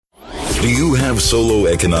Do you have solo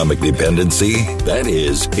economic dependency? That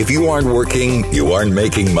is, if you aren't working, you aren't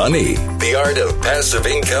making money. The Art of Passive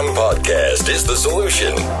Income podcast is the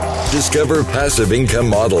solution. Discover passive income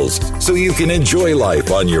models so you can enjoy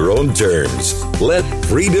life on your own terms. Let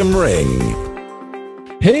freedom ring.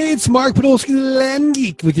 Hey, it's Mark Podolsky, the Land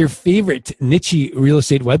Geek, with your favorite niche real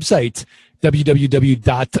estate website,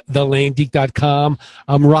 www.thelandgeek.com.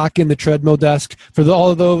 I'm rocking the treadmill desk. For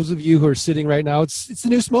all of those of you who are sitting right now, it's the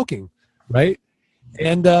new smoking, right?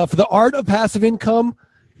 And for the Art of Passive Income,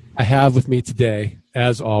 I have with me today,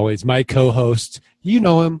 as always, my co-host. You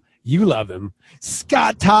know him. You love him.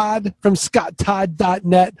 Scott Todd from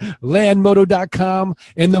scotttodd.net, landmodo.com,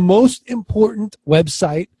 and the most important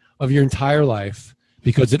website of your entire life,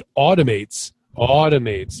 because it automates,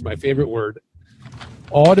 my favorite word,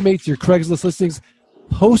 automates your Craigslist listings,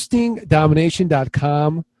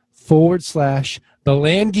 postingdomination.com/The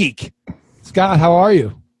Land Geek. Scott, how are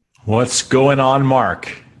you? What's going on,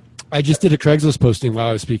 Mark? I just did a Craigslist posting while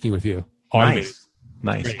I was speaking with you. Nice.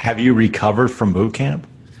 Have you recovered from boot camp?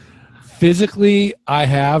 Physically, I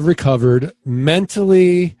have recovered.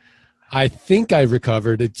 Mentally, I think I've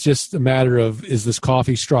recovered. It's just a matter of, is this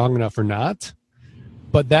coffee strong enough or not?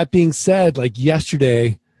 But that being said, like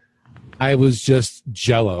yesterday, I was just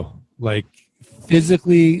jello, like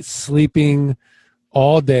physically sleeping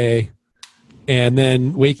all day and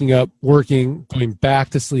then waking up, working, going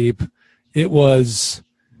back to sleep. It was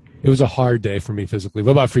a hard day for me physically.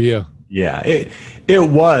 What about for you? Yeah, it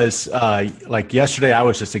was like yesterday I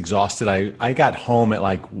was just exhausted. I got home at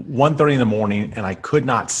like 1:30 in the morning and I could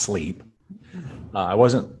not sleep. I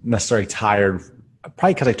wasn't necessarily tired,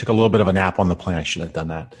 probably because I took a little bit of a nap on the plane. I should have done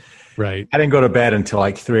that. Right. I didn't go to bed until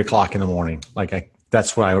like 3 o'clock in the morning.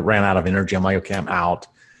 That's when I ran out of energy. I'm like, okay, I'm out.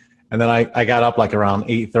 And then I got up like around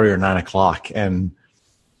 8:30 or 9 o'clock. And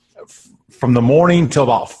from the morning till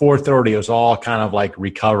about 4:30, it was all kind of like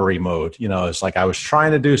recovery mode. You know, it's like I was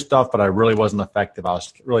trying to do stuff, but I really wasn't effective. I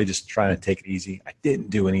was really just trying to take it easy. I didn't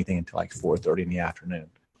do anything until like 4:30 in the afternoon.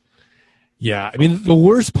 Yeah. I mean, the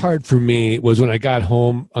worst part for me was when I got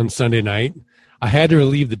home on Sunday night, I had to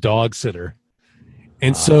relieve the dog sitter.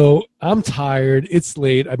 And so I'm tired. It's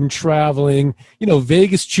late. I've been traveling. You know,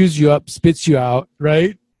 Vegas chews you up, spits you out,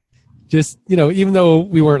 right? Just, you know, even though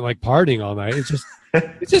we weren't like partying all night, it's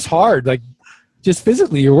just hard. Like, just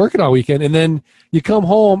physically, you're working all weekend. And then you come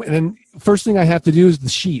home, and then first thing I have to do is the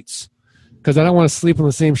sheets, because I don't want to sleep on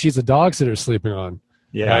the same sheets the dog sitter's sleeping on.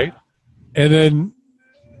 Yeah. Right? And then,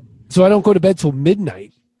 so I don't go to bed till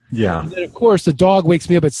midnight. Yeah. And then, of course, the dog wakes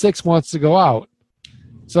me up at 6, wants to go out.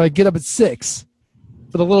 So I get up at 6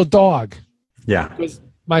 for the little dog. Yeah. Because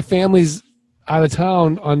my family's out of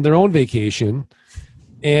town on their own vacation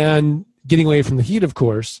and getting away from the heat, of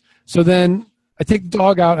course. So then I take the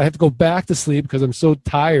dog out. I have to go back to sleep because I'm so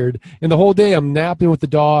tired. And the whole day I'm napping with the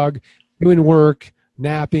dog, doing work,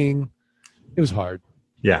 napping. It was hard.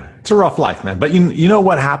 Yeah. It's a rough life, man. But you know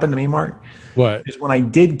what happened to me, Mark? What? Is when I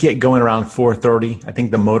did get going around 4:30, I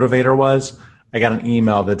think the motivator was, I got an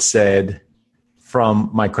email that said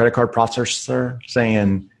from my credit card processor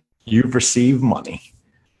saying, you've received money.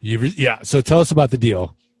 Yeah. So tell us about the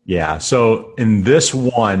deal. Yeah. So in this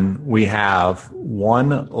one, we have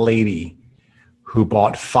one lady who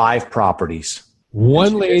bought 5 properties.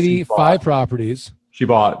 One lady, 5 properties. She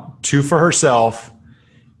bought 2 for herself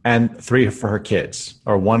and 3 for her kids,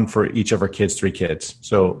 or 1 for each of her kids, 3 kids.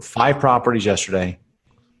 So 5 properties yesterday.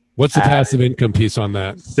 What's the passive income piece on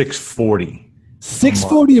that? $640.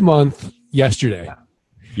 $640 a month yesterday. Yeah.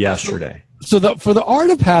 Yesterday. So for the Art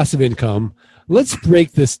of Passive Income, let's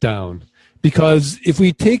break this down. Because if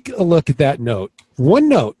we take a look at that note, one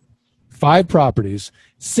note, 5 properties,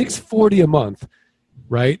 $640 a month,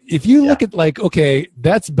 right? If you look at like, okay,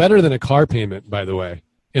 that's better than a car payment, by the way,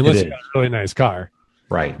 unless you got a really nice car.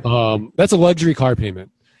 Right. That's a luxury car payment.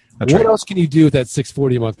 What else can you do with that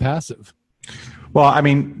 $640 a month passive? Well, I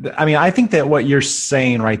mean, I think that what you're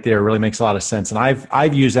saying right there really makes a lot of sense. And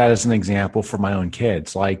I've used that as an example for my own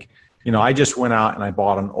kids. Like, you know, I just went out and I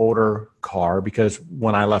bought an older car because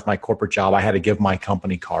when I left my corporate job, I had to give my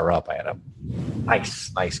company car up. I had a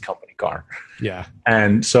nice company car. Yeah.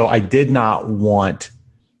 And so I did not want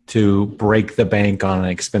to break the bank on an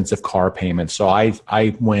expensive car payment. So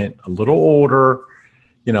I went a little older,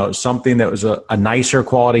 you know, something that was a nicer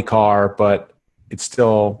quality car, but it's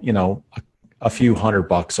still, you know, a few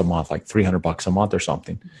 $100 a month, like $300 a month or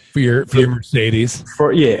something. For your Mercedes.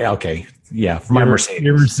 For my Mercedes.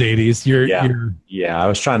 Your Mercedes. I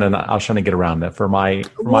was trying to get around that for my.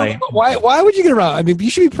 Why would you get around? I mean,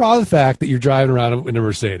 you should be proud of the fact that you're driving around in a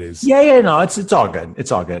Mercedes. No, it's all good.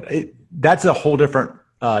 It's all good. That's a whole different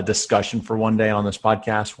discussion for one day on this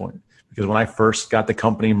podcast. because when I first got the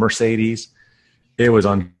company Mercedes, it was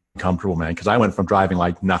uncomfortable, man, because I went from driving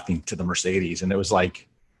like nothing to the Mercedes, and it was like,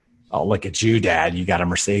 oh, look at you, Dad, you got a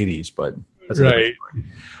Mercedes. But that's right.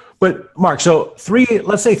 But Mark, so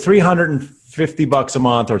let's say $350 a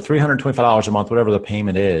month or $325 a month, whatever the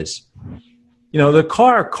payment is. The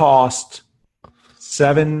car cost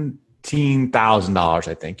 $17,000,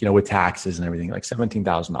 I think, with taxes and everything, like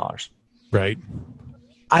 $17,000. Right.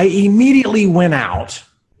 I immediately went out,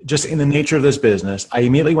 just in the nature of this business, I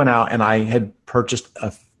immediately went out and I had purchased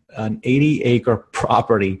an 80-acre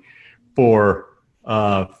property for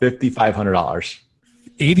 $5,500.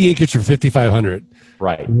 80 acres for $5,500.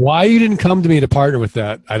 Right. Why you didn't come to me to partner with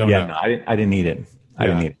that? I don't know. No, I didn't need it. I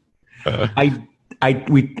didn't need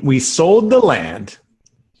it. We sold the land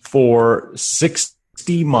for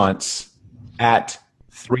 60 months at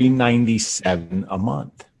 $397 a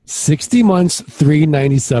month. 60 months,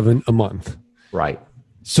 $397 a month. Right.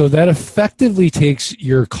 So that effectively takes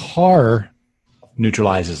your car,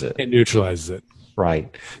 neutralizes it. It neutralizes it.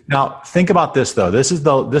 Right. Now, think about this though. This is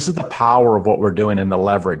the power of what we're doing and the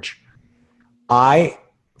leverage. From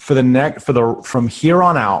here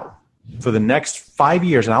on out, for the next 5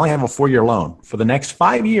 years, and I only have a 4-year loan. For the next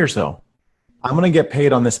 5 years though, I'm going to get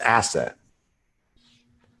paid on this asset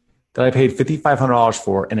that I paid $5,500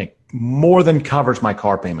 for, and it more than covers my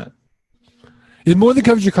car payment. It more than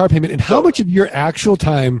covers your car payment. And how much of your actual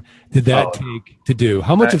time did that take to do?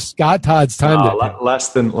 How much of Scott Todd's time did it take?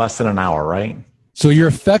 Less than an hour, right? So your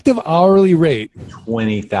effective hourly rate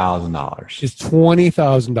 $20,000 is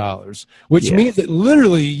 $20,000, which means that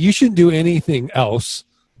literally you shouldn't do anything else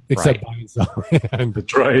except buy and sell land.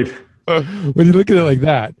 That's right. When you look at it like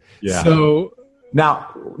that. Yeah. So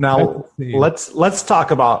now let's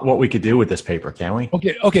talk about what we could do with this paper, can we?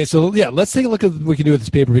 Okay. So yeah, let's take a look at what we can do with this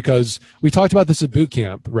paper, because we talked about this at boot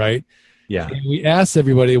camp, right? Yeah. And we asked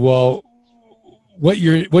everybody, well, what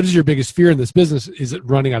is your biggest fear in this business? Is it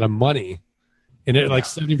running out of money? And it like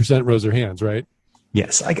 70% rose their hands, right?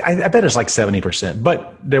 Yes, I bet it's like 70%,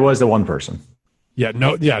 but there was the one person.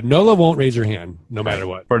 Nola won't raise her hand no matter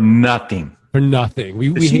what. For nothing.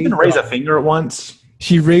 Did she even raise a finger at once?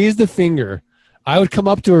 She raised a finger. I would come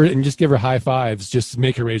up to her and just give her high fives just to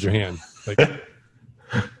make her raise her hand. Like,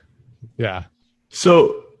 yeah.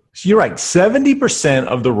 So you're right. 70%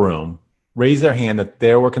 of the room raised their hand that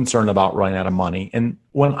they were concerned about running out of money. And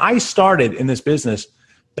when I started in this business,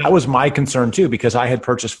 that was my concern too, because I had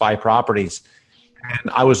purchased 5 properties and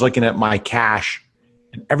I was looking at my cash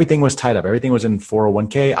and everything was tied up. Everything was in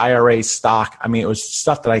 401k, IRA, stock. I mean, it was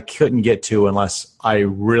stuff that I couldn't get to unless I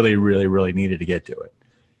really, really, really needed to get to it.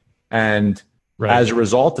 And as a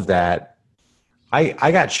result of that,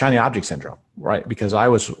 I got shiny object syndrome, right? Because I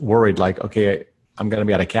was worried like, okay, I'm going to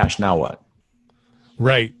be out of cash. Now what?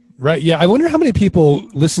 Right. Yeah. I wonder how many people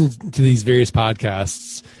listen to these various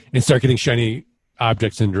podcasts and start getting shiny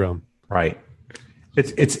object syndrome. Right.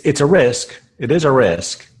 It's a risk. It is a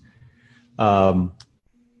risk. But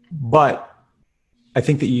I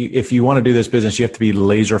think that if you want to do this business, you have to be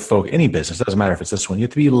laser focused. Any business, doesn't matter if it's this one, you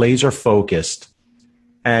have to be laser focused.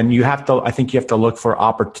 And you have to look for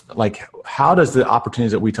how does the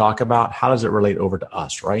opportunities that we talk about, how does it relate over to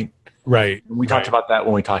us? Right. Right. We talked about that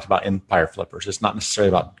when we talked about Empire Flippers. It's not necessarily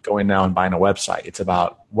about going now and buying a website. It's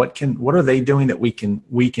about what are they doing that we can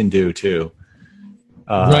do too.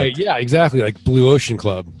 Right. Yeah, exactly. Like Blue Ocean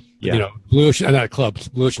Club. Yeah. Blue Ocean, not Club,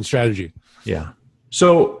 Blue Ocean Strategy. Yeah.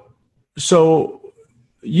 So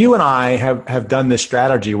you and I have done this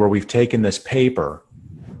strategy where we've taken this paper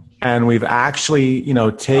and we've actually,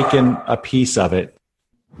 taken a piece of it.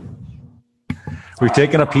 We've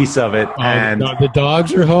taken a piece of it, and the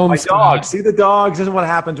dogs are home. My dogs. See the dogs. This is what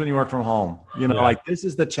happens when you work from home. Like this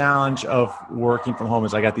is the challenge of working from home.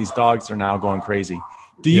 Is I got these dogs that are now going crazy.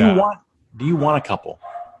 Do you want a couple?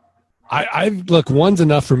 I look, one's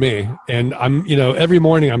enough for me. And I'm, every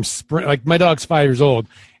morning I'm like my dog's 5 years old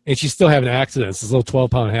and she's still having accidents. This little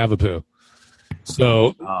 12-pound Havapoo.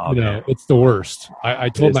 So, it's the worst. I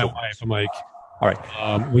told my wife, I'm like, all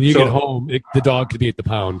right, when you get home, the dog could be at the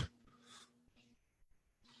pound.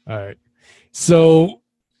 All right. So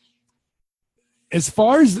as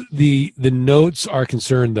far as the notes are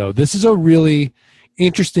concerned, though, this is a really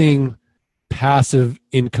interesting passive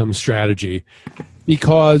income strategy,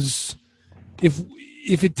 because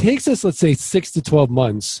if it takes us, let's say, 6 to 12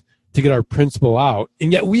 months to get our principal out,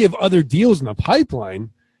 and yet we have other deals in the pipeline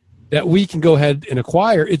that we can go ahead and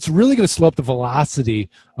acquire, it's really going to slow up the velocity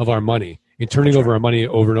of our money and turning over our money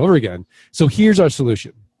over and over again. So here's our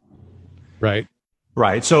solution, right?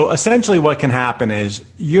 Right. So essentially what can happen is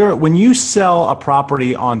when you sell a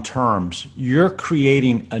property on terms, you're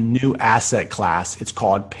creating a new asset class. It's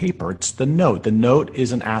called paper. It's the note. The note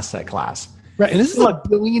is an asset class. Right. And this is a $1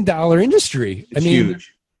 billion industry. It's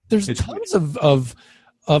huge. There's tons of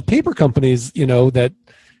paper companies, that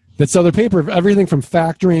sell their paper, everything from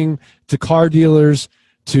factoring to car dealers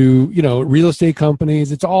to, real estate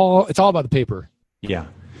companies. It's all about the paper. Yeah.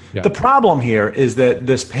 The problem here is that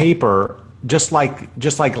this paper, just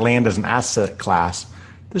like land as an asset class,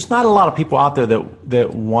 there's not a lot of people out there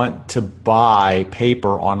that want to buy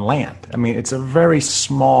paper on land. I mean, it's a very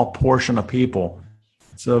small portion of people.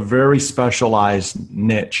 It's a very specialized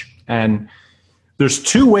niche. And there's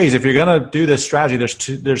two ways, if you're going to do this strategy,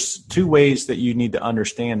 there's two ways that you need to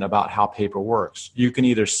understand about how paper works. You can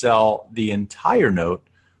either sell the entire note,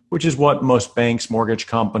 which is what most banks, mortgage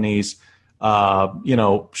companies,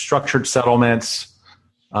 structured settlements,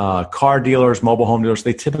 car dealers, mobile home dealers,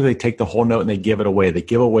 they typically take the whole note and they give it away. They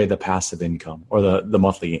give away the passive income or the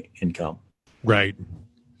monthly income. Right.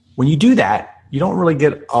 When you do that, you don't really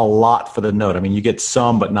get a lot for the note. I mean, you get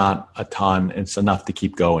some, but not a ton. It's enough to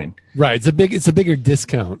keep going. Right. It's a bigger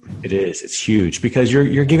discount. It is. It's huge because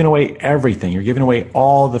you're giving away everything. You're giving away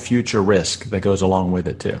all the future risk that goes along with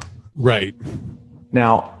it too. Right.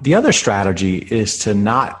 Now, the other strategy is to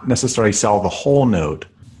not necessarily sell the whole note,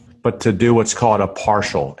 but to do what's called a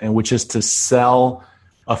partial, and which is to sell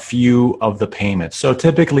a few of the payments. So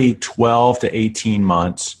typically 12 to 18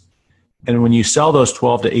 months. And when you sell those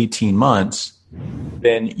 12 to 18 months,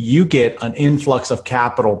 then you get an influx of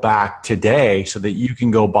capital back today so that you can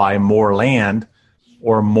go buy more land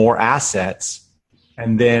or more assets.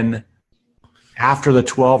 And then after the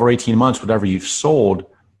 12 or 18 months, whatever you've sold,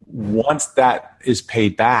 once that is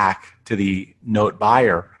paid back to the note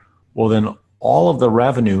buyer, well, then all of the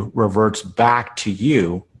revenue reverts back to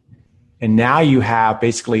you. And now you have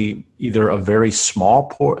basically either a very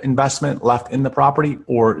small investment left in the property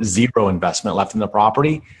or zero investment left in the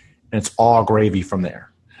property. And it's all gravy from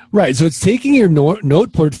there. Right. So it's taking your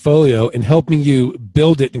note portfolio and helping you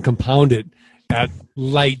build it and compound it at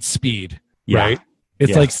light speed. Yeah. Right.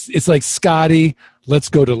 It's like Scotty, let's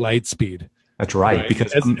go to light speed. That's right.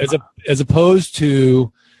 Because as opposed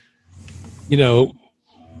to,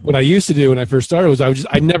 what I used to do when I first started was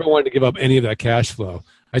I never wanted to give up any of that cash flow.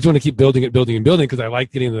 I just want to keep building because I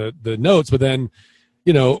like getting the notes. But then,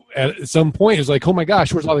 at some point it was like, oh my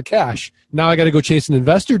gosh, where's all the cash? Now I got to go chase an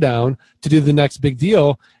investor down to do the next big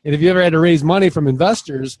deal. And if you ever had to raise money from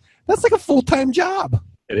investors, that's like a full-time job.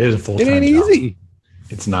 It is a full-time job. It ain't easy.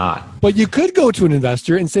 It's not. But you could go to an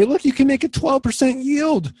investor and say, look, you can make a 12%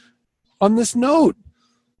 yield on this note,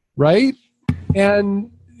 right?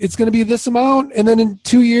 And it's going to be this amount. And then in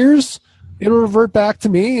 2 years, it'll revert back to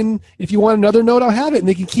me. And if you want another note, I'll have it. And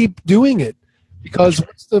they can keep doing it because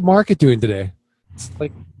what's the market doing today? It's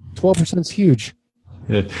like 12% is huge.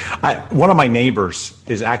 One of my neighbors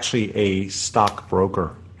is actually a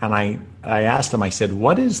stockbroker. And I asked him, I said,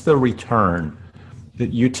 what is the return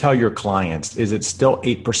that you tell your clients? Is it still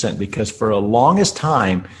 8%? Because for the longest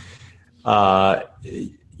time,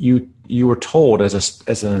 you were told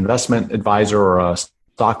as an investment advisor or a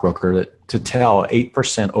stockbroker to tell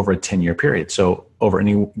 8% over a 10-year period. So over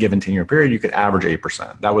any given 10-year period, you could average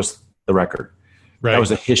 8%. That was the record. Right. That was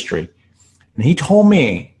the history. And he told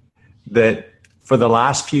me that for the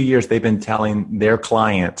last few years, they've been telling their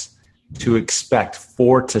clients to expect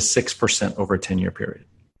 4 to 6% over a 10-year period.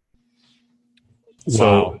 Wow.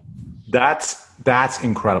 So that's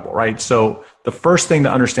incredible, right? So the first thing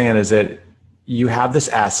to understand is that you have this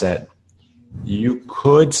asset. You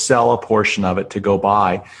could sell a portion of it to go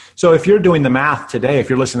buy. So if you're doing the math today, if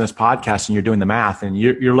you're listening to this podcast and you're doing the math and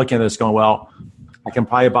you're looking at this going, well, I can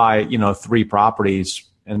probably buy, 3 properties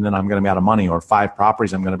and then I'm going to be out of money, or 5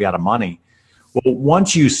 properties, I'm going to be out of money. Well,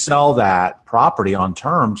 once you sell that property on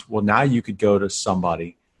terms, well, now you could go to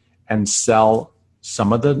somebody and sell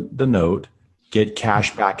some of the note, get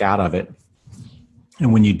cash back out of it.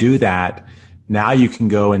 And when you do that, now you can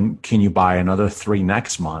go and can you buy another 3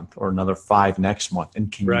 next month or another 5 next month?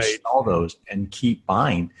 And can you sell those and keep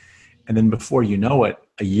buying? And then before you know it,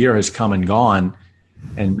 a year has come and gone.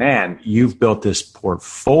 And man, you've built this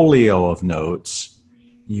portfolio of notes.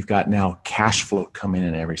 You've got now cash flow coming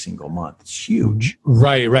in every single month. It's huge.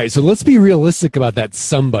 Right. So let's be realistic about that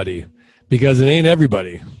somebody, because it ain't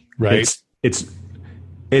everybody, right?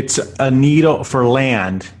 It's a needle for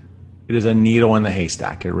land. It is a needle in the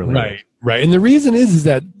haystack. It really is. Right. And the reason is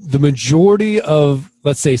that the majority of,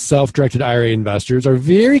 let's say, self-directed IRA investors are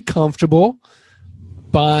very comfortable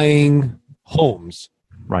buying homes.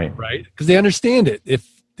 Right. Because they understand it. If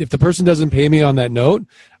the person doesn't pay me on that note,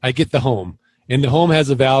 I get the home. and the home has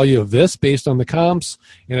a value of this based on the comps,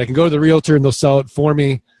 and I can go to the realtor and they'll sell it for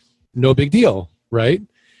me. No big deal, right?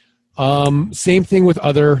 Same thing with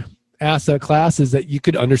other asset classes that you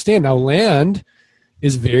could understand. Now, land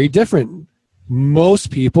is very different. Most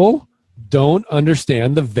people don't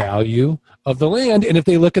understand the value of the land, and if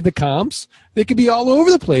they look at the comps, they could be all over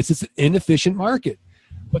the place. It's an inefficient market.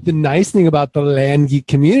 But the nice thing about the land geek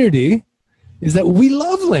community is that we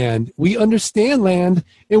love land, we understand land,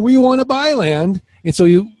 and we want to buy land. And so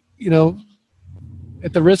you know,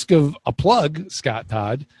 at the risk of a plug, Scott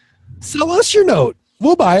Todd, sell us your note.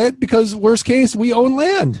 We'll buy it because worst case, we own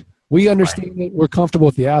land. We understand it. We're comfortable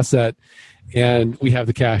with the asset, and we have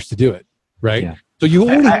the cash to do it, right? Yeah. So you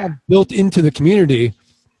only have built into the community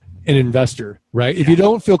an investor, right? If you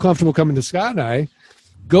don't feel comfortable coming to Scott and I,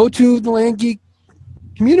 go to the Land Geek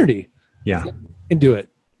community, and do it,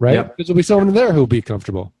 right? Yep. Because there'll be someone there who'll be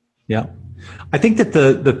comfortable. Yeah, I think that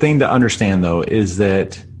the thing to understand though is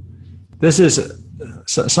that this is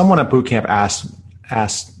someone at boot camp asked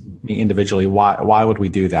me individually why would we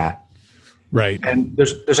do that, right? And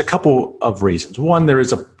there's a couple of reasons. One, there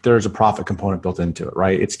is a profit component built into it,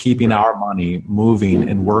 right? It's keeping our money moving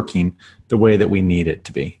and working the way that we need it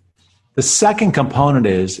to be. The second component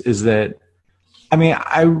is that, I mean,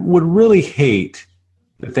 I would really hate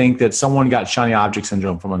to think that someone got shiny object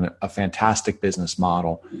syndrome from a fantastic business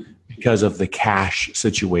model because of the cash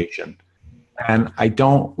situation. And I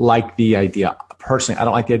don't like the idea, personally, I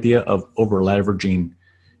don't like the idea of over leveraging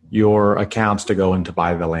your accounts to go in to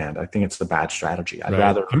buy the land. I think it's a bad strategy. I'd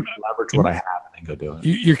rather leverage what I have and then go do it.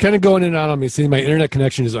 You're kind of going in and out on me, saying my internet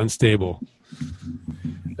connection is unstable.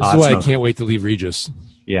 That's why I can't wait to leave Regis.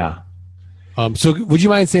 Yeah. So would you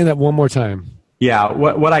mind saying that one more time? Yeah.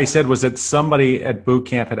 What I said was that somebody at boot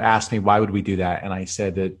camp had asked me, why would we do that? And I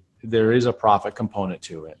said that there is a profit component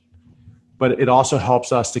to it, but it also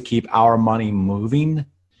helps us to keep our money moving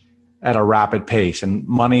at a rapid pace. And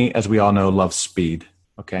money, as we all know, loves speed.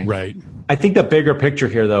 Okay. Right. I think the bigger picture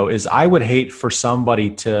here, though, is I would hate for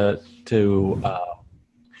somebody to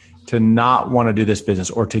not want to do this business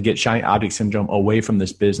or to get shiny object syndrome away from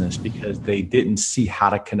this business because they didn't see how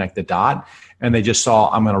to connect the dot and they just saw,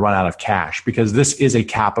 I'm going to run out of cash, because this is a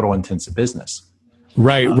capital intensive business.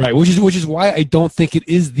 Right. Which is why I don't think it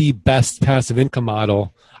is the best passive income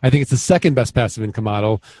model. I think it's the second best passive income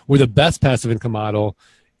model, where the best passive income model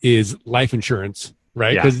is life insurance,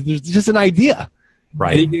 right? Because there's just an idea.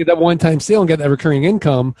 Right. And you can get that one-time sale and get that recurring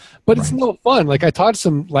income, but it's no fun. Like I taught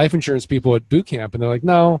some life insurance people at boot camp, and they're like,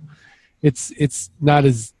 no, it's not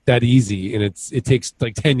that easy, and it takes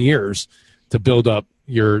like 10 years to build up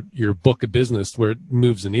your book of business where it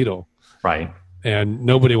moves the needle. Right. And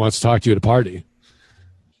nobody wants to talk to you at a party.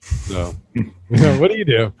 So what do you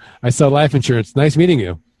do? I sell life insurance. Nice meeting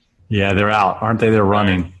you. Yeah, they're out, aren't they? They're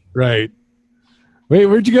running. Right. Wait,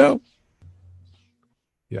 where'd you go?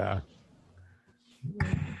 Yeah.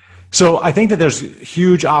 So I think that there's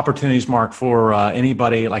huge opportunities, Mark, for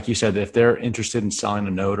anybody, like you said, if they're interested in selling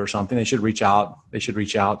a note or something, they should reach out. They should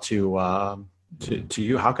reach out to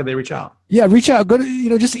you. How could they reach out? Yeah, reach out. Go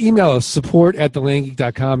to, just email us,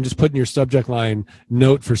 support@thelandgeek.com. Just put in your subject line,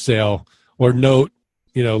 note for sale, or note,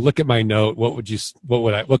 look at my note. What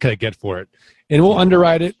could I get for it? And we'll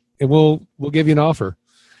underwrite it, and we'll give you an offer.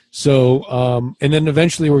 So, and then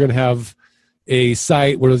eventually we're going to have a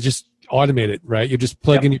site where it'll just automate it, right? You just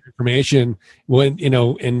plug in your information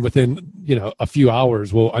and within, a few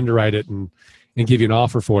hours we'll underwrite it and give you an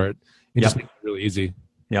offer for it. And just make it really easy.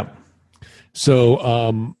 Yep. So,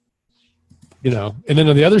 and then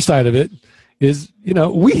on the other side of it is,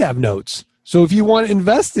 we have notes. So if you want to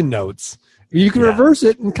invest in notes, you can reverse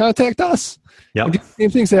it and contact us. Yep. Do the same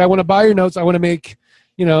thing. Say, I want to buy your notes. I want to make,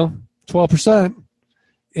 12%.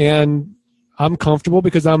 And I'm comfortable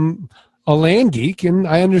because I'm a land geek and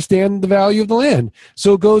I understand the value of the land.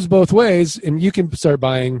 So it goes both ways, and you can start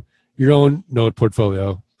buying your own note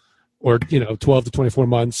portfolio or, 12 to 24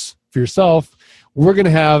 months for yourself. We're going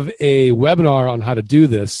to have a webinar on how to do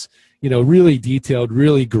this, really detailed,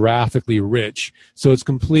 really graphically rich. So it's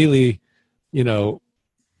completely,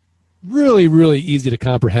 really, really easy to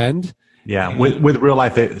comprehend. Yeah. With real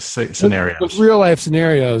life scenarios. With real life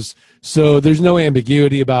scenarios. So there's no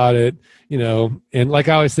ambiguity about it, and like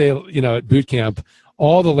I always say, at boot camp,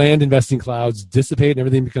 all the land investing clouds dissipate and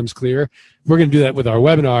everything becomes clear. We're going to do that with our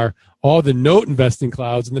webinar. All the note investing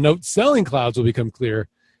clouds and the note selling clouds will become clear,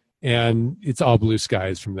 and it's all blue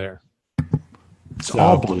skies from there. It's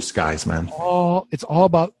all blue skies, man. It's all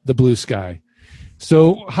about the blue sky.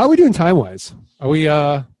 So how are we doing time-wise? Are we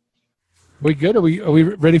good? Are we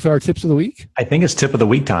ready for our tips of the week? I think it's tip of the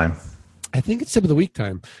week time. I think it's tip of the week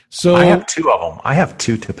time. So I have two of them. I have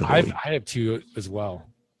two tip of the week. I have two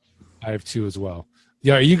as well.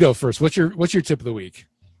 Yeah, you go first. What's your tip of the week?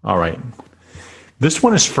 All right. This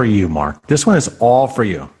one is for you, Mark. This one is all for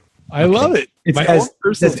you. I love it. It's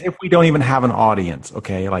as if we don't even have an audience,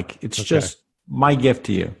 okay? Like, it's just my gift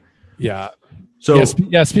to you. Yeah. So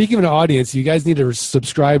speaking of an audience, you guys need to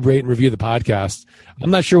subscribe, rate, and review the podcast. I'm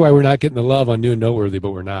not sure why we're not getting the love on New and Noteworthy,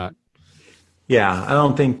 but we're not. Yeah, I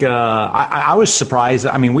don't think I was surprised.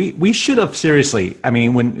 I mean, we should have seriously. I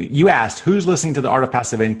mean, when you asked who's listening to the Art of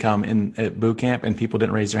Passive Income at boot camp and people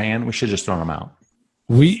didn't raise their hand, we should have just thrown them out.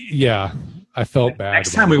 I felt bad.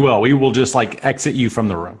 Next time we will just like exit you from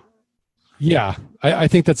the room. Yeah, I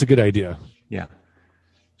think that's a good idea. Yeah.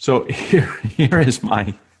 So here's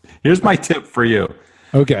my tip for you.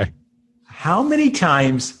 Okay. How many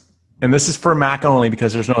times, and this is for Mac only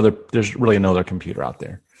because there's really no other computer out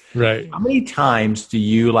there. Right. How many times do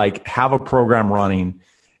you like have a program running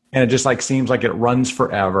and it just like seems like it runs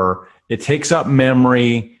forever? It takes up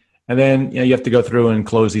memory, and then you have to go through and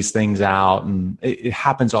close these things out, and it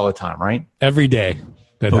happens all the time, right? Every day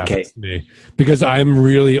that happens to me because I'm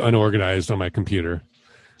really unorganized on my computer.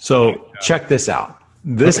 So check this out.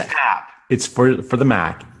 This app, it's for the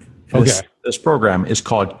Mac. This program is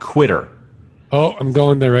called Quitter. Oh, I'm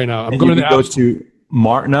going there right now. I'm going to go to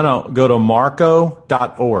go to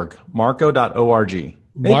marco.org. Marco.org.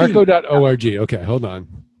 Marco.org. Okay, hold on.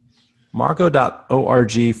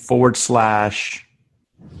 Marco.org /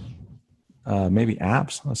 maybe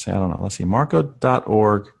apps. Let's see. I don't know. Let's see.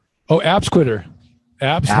 Marco.org. Oh, apps Quitter.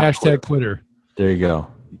 Apps # Quitter. There you go.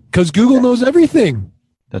 Because Google knows everything.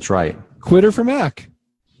 That's right. Quitter for Mac.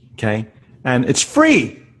 Okay. And it's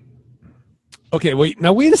free. Okay, wait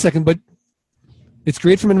a second, but it's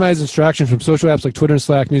great for minimizing distractions from social apps like Twitter and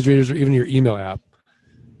Slack, newsreaders, or even your email app.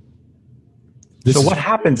 What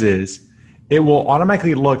happens is it will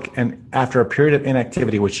automatically look, and after a period of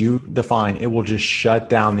inactivity, which you define, it will just shut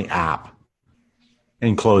down the app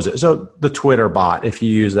and close it. So the Twitter bot, if you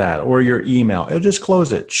use that, or your email, it'll just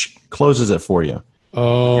closes it for you.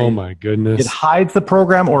 Oh, okay. My goodness. It hides the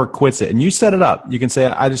program or quits it. And you set it up. You can say,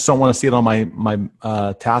 I just don't want to see it on my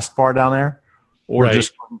taskbar down there. Or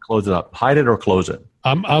just close it up. Hide it or close it.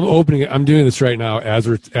 I'm opening it. I'm doing this right now as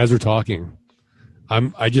we're talking.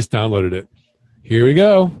 I just downloaded it. Here we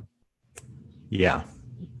go. Yeah.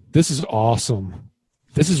 This is awesome.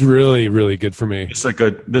 This is really, really good for me. This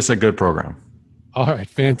is a good program. All right,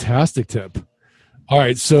 fantastic tip. All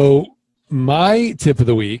right, so my tip of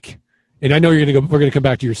the week, and I know we're gonna come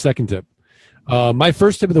back to your second tip. My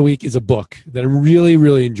first tip of the week is a book that I'm really,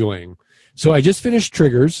 really enjoying. So I just finished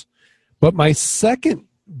Triggers. But my second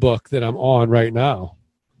book that I'm on right now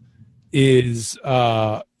is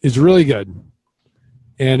really good,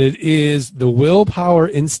 and it is The Willpower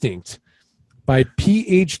Instinct by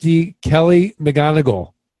PhD Kelly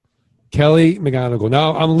McGonigal.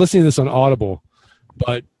 Now I'm listening to this on Audible,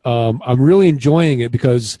 but I'm really enjoying it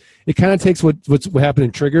because it kind of takes what happened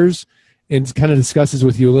in Triggers and kind of discusses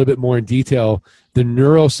with you a little bit more in detail the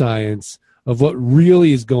neuroscience of what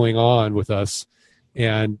really is going on with us.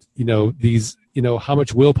 And, how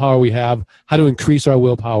much willpower we have, how to increase our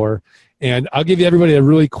willpower. And I'll give you everybody a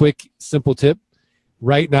really quick, simple tip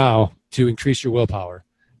right now to increase your willpower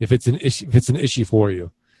if it's an issue for you.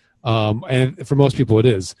 And for most people it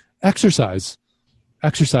is. Exercise.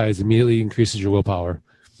 Exercise immediately increases your willpower.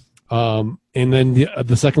 And then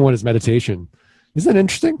the second one is meditation. Isn't that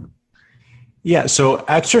interesting? Yeah, so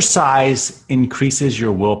exercise increases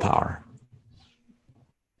your willpower.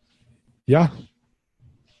 Yeah.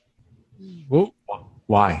 Whoa.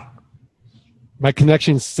 Why? My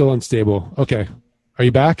connection's still unstable. Okay. Are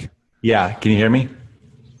you back? Yeah. Can you hear me?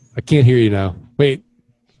 I can't hear you now. Wait.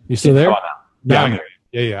 You still there? Yeah.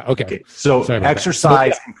 Yeah. Okay. So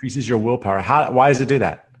exercise increases your willpower. Why does it do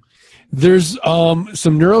that? There's some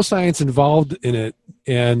neuroscience involved in it.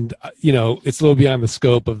 And, it's a little beyond the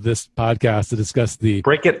scope of this podcast to discuss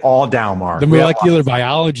break it all down, Mark. The molecular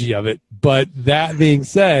biology of it. But that being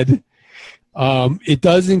said, it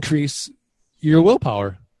does increase your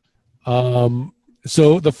willpower.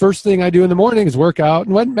 So the first thing I do in the morning is work out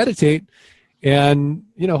and meditate. And,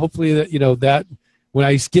 hopefully that when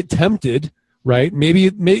I get tempted, right,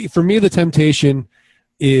 maybe for me, the temptation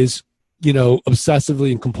is,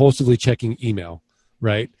 obsessively and compulsively checking email,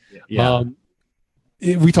 right? Yeah.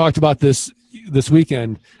 We talked about this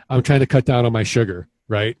weekend. I'm trying to cut down on my sugar,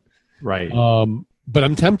 right? Right. But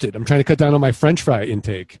I'm tempted. I'm trying to cut down on my French fry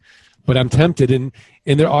intake. But I'm tempted, and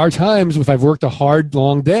there are times if I've worked a hard,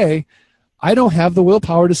 long day, I don't have the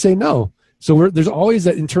willpower to say no. So there's always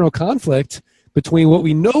that internal conflict between what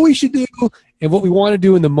we know we should do and what we want to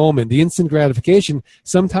do in the moment, the instant gratification.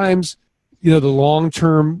 Sometimes, the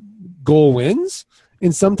long-term goal wins,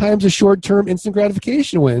 and sometimes the short-term instant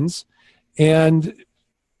gratification wins. And,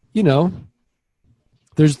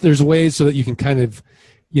 there's ways so that you can kind of,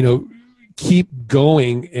 keep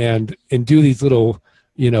going and do these little,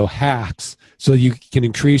 hacks so you can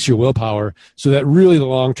increase your willpower so that really the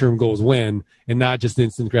long-term goals win and not just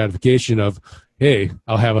instant gratification of, hey,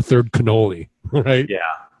 I'll have a third cannoli, right?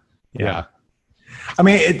 Yeah. I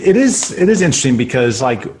mean, it is interesting because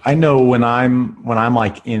like, I know when I'm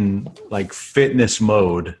like in like fitness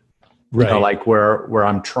mode, right. Like where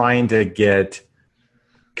I'm trying to get,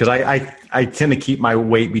 because I tend to keep my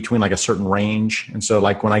weight between like a certain range. And so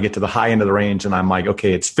like when I get to the high end of the range and I'm like,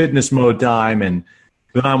 okay, it's fitness mode time. And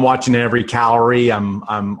then I'm watching every calorie.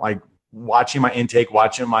 I'm like watching my intake,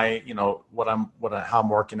 watching my, how I'm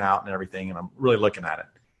working out and everything. And I'm really looking at it.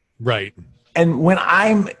 Right. And when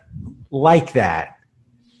I'm like that,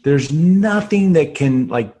 there's nothing that can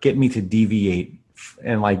like get me to deviate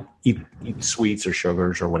and like eat sweets or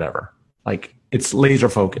sugars or whatever. Like it's laser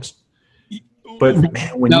focused. But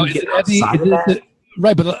man, when you get outside of that,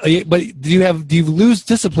 right? But do you lose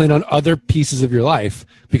discipline on other pieces of your life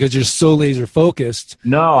because you're so laser focused?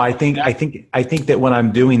 No, I think that when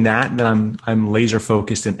I'm doing that, then I'm laser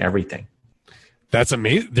focused in everything. That's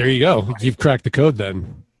amazing. There you go. You've cracked the code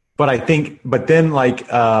then. But then when I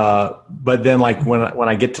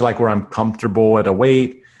get to like where I'm comfortable at a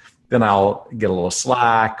weight, then I'll get a little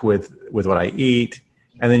slack with what I eat.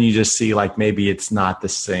 And then you just see like, maybe it's not the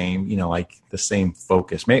same, like the same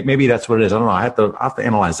focus. Maybe that's what it is. I don't know. I have to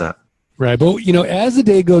analyze that. Right. But as the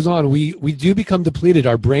day goes on, we do become depleted.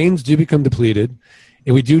 Our brains do become depleted,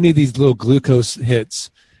 and we do need these little glucose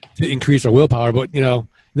hits to increase our willpower. But,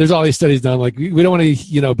 there's all these studies done. Like we don't want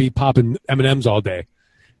to, be popping M&Ms all day,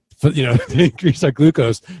 to increase our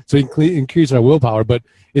glucose, so increase our willpower. But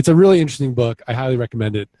it's a really interesting book. I highly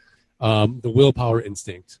recommend it. The Willpower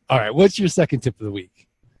Instinct. All right. What's your second tip of the week?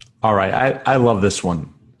 All right. I love this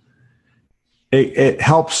one. It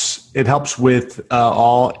helps with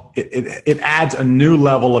it adds a new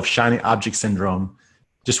level of shiny object syndrome,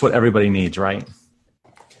 just what everybody needs, right?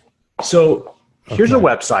 So here's a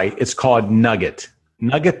website. It's called Nugget,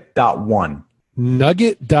 nugget.one.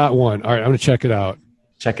 Nugget.one. All right. I'm going to check it out.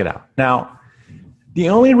 Check it out. Now, the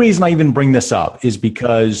only reason I even bring this up is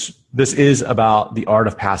because this is about the art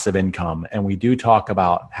of passive income. And we do talk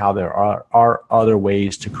about how there are other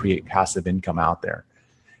ways to create passive income out there.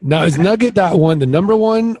 Now, is Nugget.one the number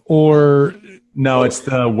one or? No, it's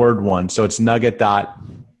the word one. So it's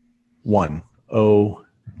Nugget.one.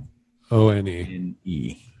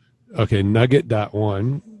 O-N-E. Okay,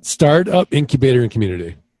 Nugget.one. Startup, incubator, and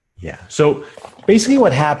community. Yeah. So basically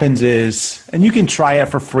what happens is, and you can try it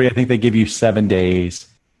for free. I think they give you 7 days,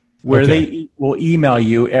 where they will email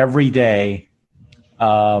you every day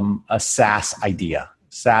a SaaS idea.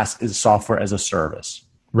 SaaS is software as a service.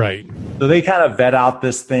 Right. So they kind of vet out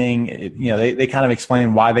this thing. They kind of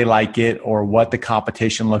explain why they like it or what the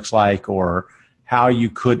competition looks like or how you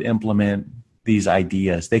could implement these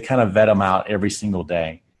ideas. They kind of vet them out every single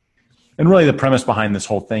day. And really the premise behind this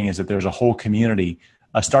whole thing is that there's a whole community,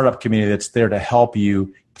 a startup community that's there to help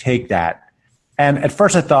you take that. And at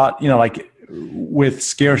first I thought, like with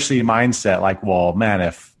scarcity mindset, like, well, man,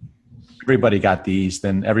 if everybody got these,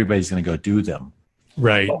 then everybody's going to go do them.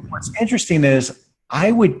 Right. But what's interesting is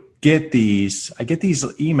I get these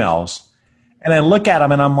emails and I look at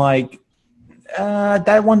them and I'm like,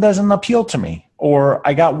 that one doesn't appeal to me. Or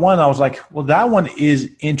I got one, I was like, well, that one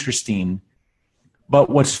is interesting. But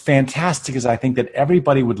what's fantastic is I think that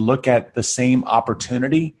everybody would look at the same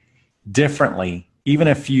opportunity differently, even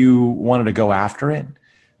if you wanted to go after it.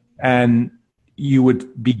 And you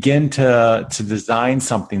would begin to design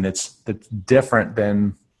something that's different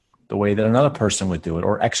than the way that another person would do it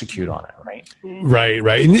or execute on it, right?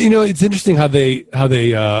 Right. And it's interesting how they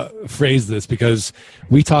phrase this, because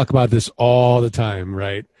we talk about this all the time,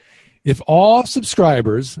 right? If all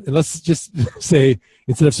subscribers, and let's just say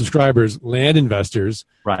instead of subscribers, land investors,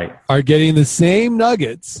 right, are getting the same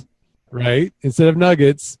nuggets, right? Instead of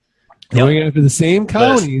nuggets, going after the same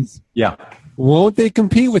counties, won't they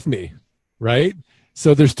compete with me, right?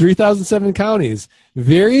 So there's 3,007 counties.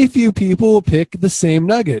 Very few people will pick the same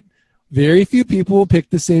nugget. Very few people will pick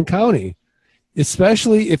the same county,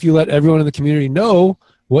 especially if you let everyone in the community know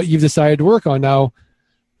what you've decided to work on. Now,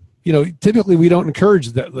 typically we don't encourage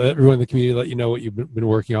that everyone in the community let you know what you've been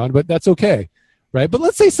working on, but that's okay, right? But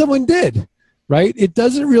let's say someone did, right? It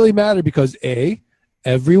doesn't really matter because A,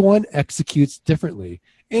 everyone executes differently,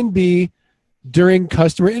 and B, during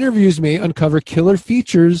customer interviews may uncover killer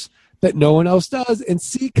features that no one else does. And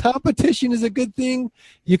see, competition is a good thing.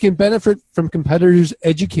 You can benefit from competitors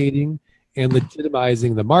educating and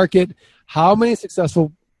legitimizing the market. How many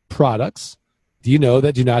successful products do you know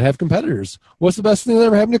that do not have competitors? What's the best thing that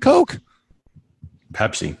ever happened to Coke?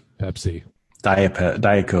 Pepsi. Diet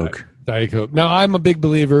Coke. Diet Coke. Now, I'm a big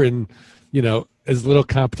believer in, as little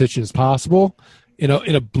competition as possible, in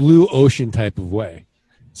a blue ocean type of way.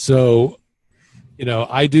 So,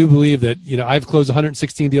 I do believe that, I've closed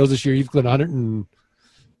 116 deals this year. You've closed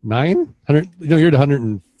 109? You're at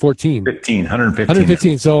 114.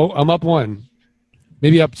 115. So I'm up one,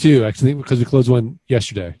 maybe up two, actually, because we closed one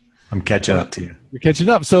yesterday. I'm catching up to you. You're catching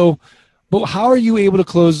up. So, but how are you able to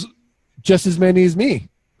close just as many as me?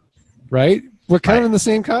 Right? We're kind of in the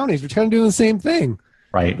same counties. We're kind of doing the same thing.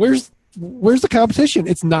 Right. Where's the competition?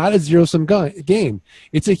 It's not a zero-sum game.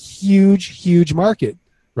 It's a huge, huge market,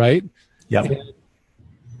 right? Yep.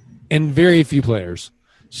 And very few players.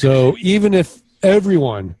 So even if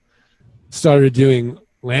everyone started doing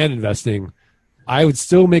land investing, I would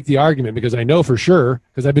still make the argument, because I know for sure,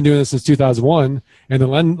 because I've been doing this since 2001, and the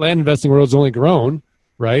land investing world's only grown,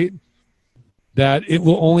 right, that it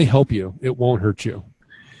will only help you. It won't hurt you.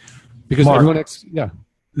 Because Mark,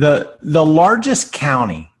 the largest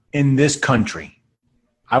county in this country,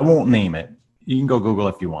 I won't name it, you can go Google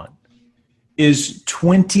if you want, is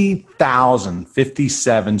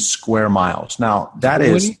 20,057 square miles. Now, that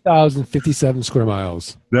is 20,057 square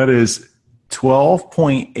miles. That is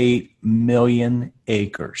 12.8 million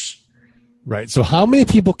acres. Right. So how many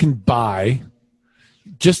people can buy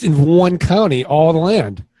just in one county all the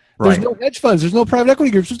land? There's no hedge funds. There's no private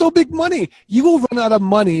equity groups. There's no big money. You will run out of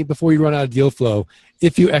money before you run out of deal flow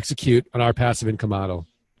if you execute on our passive income model.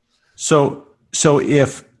 So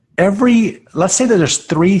if let's say that there's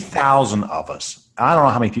 3,000 of us. I don't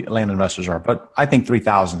know how many land investors are, but I think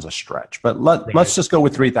 3,000 is a stretch. But let's just go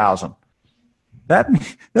with 3,000. That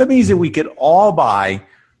means that we could all buy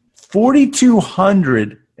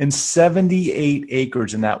 4,278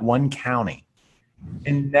 acres in that one county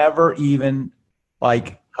and never even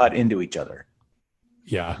cut into each other.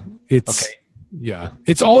 Yeah. It's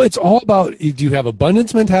all about, do you have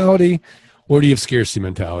abundance mentality or do you have scarcity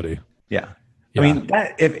mentality? Yeah. I mean,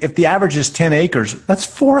 if the average is 10 acres, that's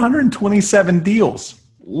 427 deals.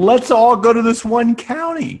 Let's all go to this one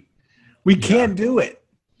county. We can't do it.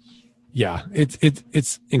 Yeah,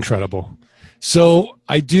 it's incredible. So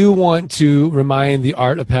I do want to remind the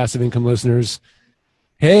Art of Passive Income listeners,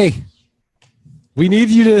 hey, we need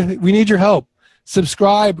your help.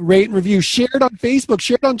 Subscribe, rate, and review. Share it on Facebook.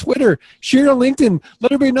 Share it on Twitter. Share it on LinkedIn.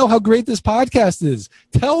 Let everybody know how great this podcast is.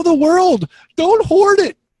 Tell the world. Don't hoard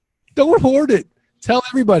it. Don't hoard it. Tell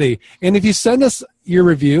everybody. And if you send us your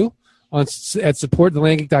review at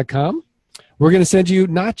supportthelandgeek.com, we're going to send you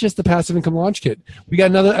not just the Passive Income Launch Kit. We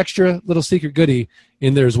got another extra little secret goodie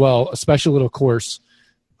in there as well, a special little course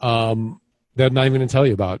that I'm not even going to tell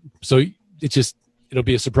you about. So it'll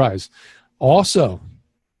be a surprise. Also,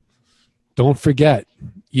 don't forget,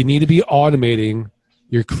 you need to be automating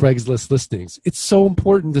your Craigslist listings. It's so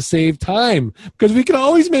important to save time because we can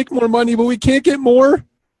always make more money, but we can't get more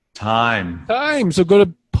time. So go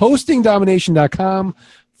to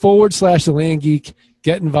postingdomination.com/The Land Geek.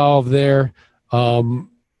 Get involved there.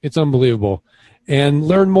 It's unbelievable. And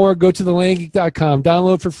learn more, go to thelandgeek.com.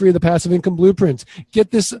 Download for free the Passive Income Blueprint.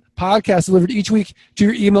 Get this podcast delivered each week to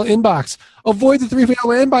your email inbox. Avoid the 3 fatal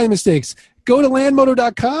land buying mistakes. Go to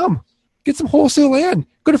landmodo.com. Get some wholesale land.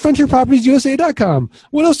 Go to frontierpropertiesusa.com.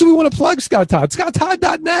 What else do we want to plug, Scott Todd?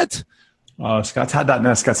 ScottTodd.net.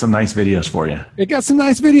 ScottTodd.net's got some nice videos for you. It got some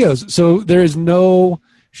nice videos. So there is no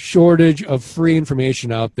shortage of free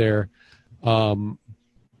information out there, or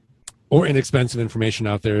inexpensive information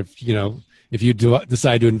out there. If you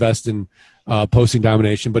decide to invest in posting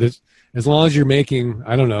domination, but as long as you're making,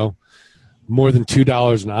 I don't know, more than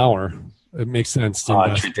 $2 an hour, it makes sense to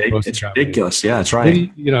invest. It's ridiculous. Yeah, that's right.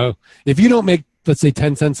 Maybe, if you don't make, let's say,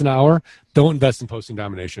 10 cents an hour, don't invest in posting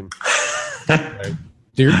domination. Right?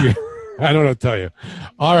 I don't know what to tell you.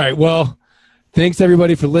 All right. Well, thanks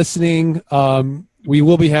everybody for listening. We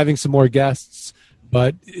will be having some more guests,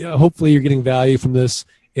 but hopefully you're getting value from this.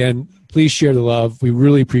 And please share the love. We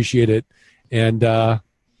really appreciate it. And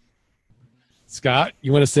Scott,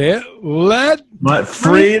 you want to say it? Let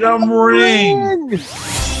freedom ring.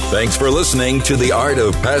 Thanks for listening to the Art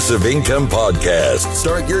of Passive Income podcast.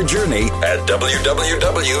 Start your journey at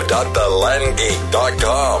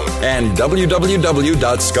www.thelandgeek.com and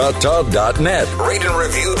www.scotttodd.net. Rate and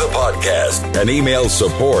review the podcast and email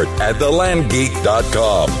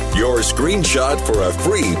support@thelandgeek.com. Your screenshot for a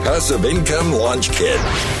free passive income launch kit.